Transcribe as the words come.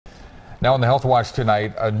Now on the Health Watch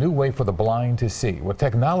tonight, a new way for the blind to see with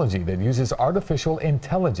technology that uses artificial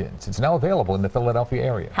intelligence. It's now available in the Philadelphia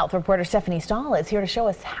area. Health reporter Stahl is here to show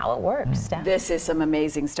us how it works. Steph. This is some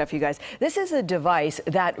amazing stuff, you guys. This is a device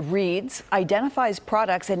that reads, identifies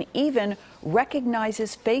products, and even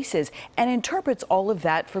recognizes faces and interprets all of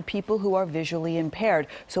that for people who are visually impaired.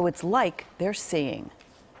 So it's like they're seeing.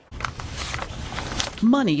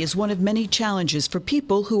 Money is one of many challenges for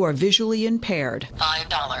people who are visually impaired.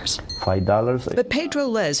 $5. But Pedro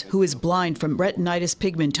Les, who is blind from retinitis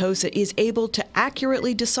pigmentosa, is able to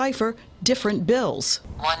accurately decipher different bills.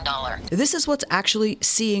 $1. This is what's actually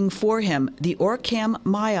seeing for him, the Orcam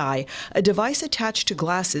MyEye, a device attached to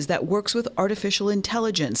glasses that works with artificial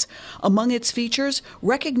intelligence. Among its features,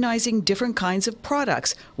 recognizing different kinds of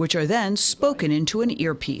products, which are then spoken into an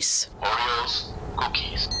earpiece. Oreos,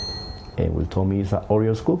 cookies. It will tell me it's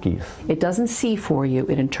Oreos cookies. It doesn't see for you,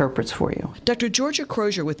 it interprets for you. Dr. Georgia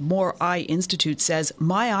Crozier with More Eye Institute says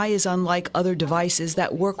MyEye is unlike other devices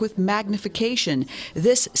that work with magnification.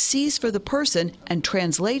 This sees for the person and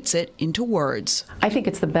translates it into words. I think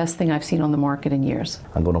it's the best thing I've seen on the market in years.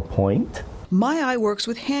 I'm going to point. MyEye works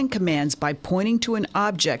with hand commands by pointing to an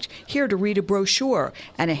object, here to read a brochure,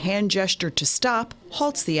 and a hand gesture to stop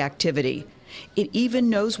halts the activity. It even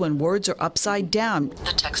knows when words are upside down.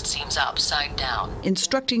 The text seems upside down.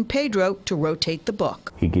 Instructing Pedro to rotate the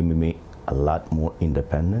book. He gave me a lot more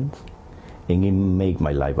independence, and it made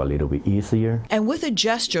my life a little bit easier. And with a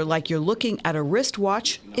gesture like you're looking at a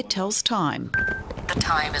wristwatch, it tells time. The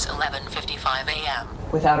time is 11:55 a.m.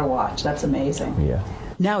 Without a watch, that's amazing. Yeah.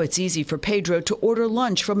 Now it's easy for Pedro to order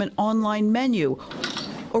lunch from an online menu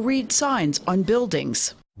or read signs on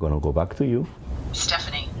buildings. I'm going to go back to you.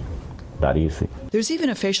 Stephanie. That easy. There's even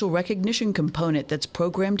a facial recognition component that's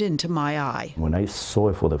programmed into MyEye. When I saw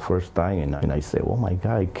it for the first time and I said, oh my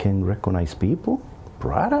God, I can recognize people,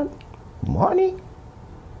 product, money,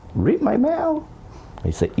 read my mail.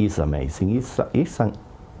 I said, it's amazing. It's an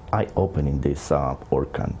eye-opening, this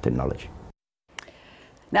Orcam technology.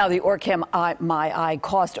 Now, the Orcam MyEye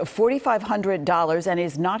cost $4,500 and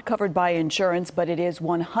is not covered by insurance, but it is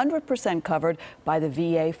 100% covered by the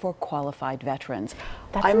VA for qualified veterans.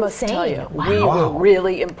 That's I must insane. tell you, Wow. we were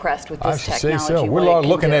really impressed with this I should technology. say so. We're all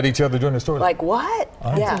looking at each other during the story. Like, what?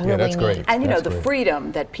 That's Yeah, that's really great. neat. And you know, That's the great.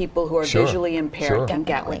 freedom that people who are Sure. visually impaired Sure. can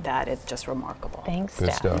get Definitely. with that, it's just remarkable. Thanks, Good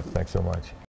Steph. stuff. Thanks so much.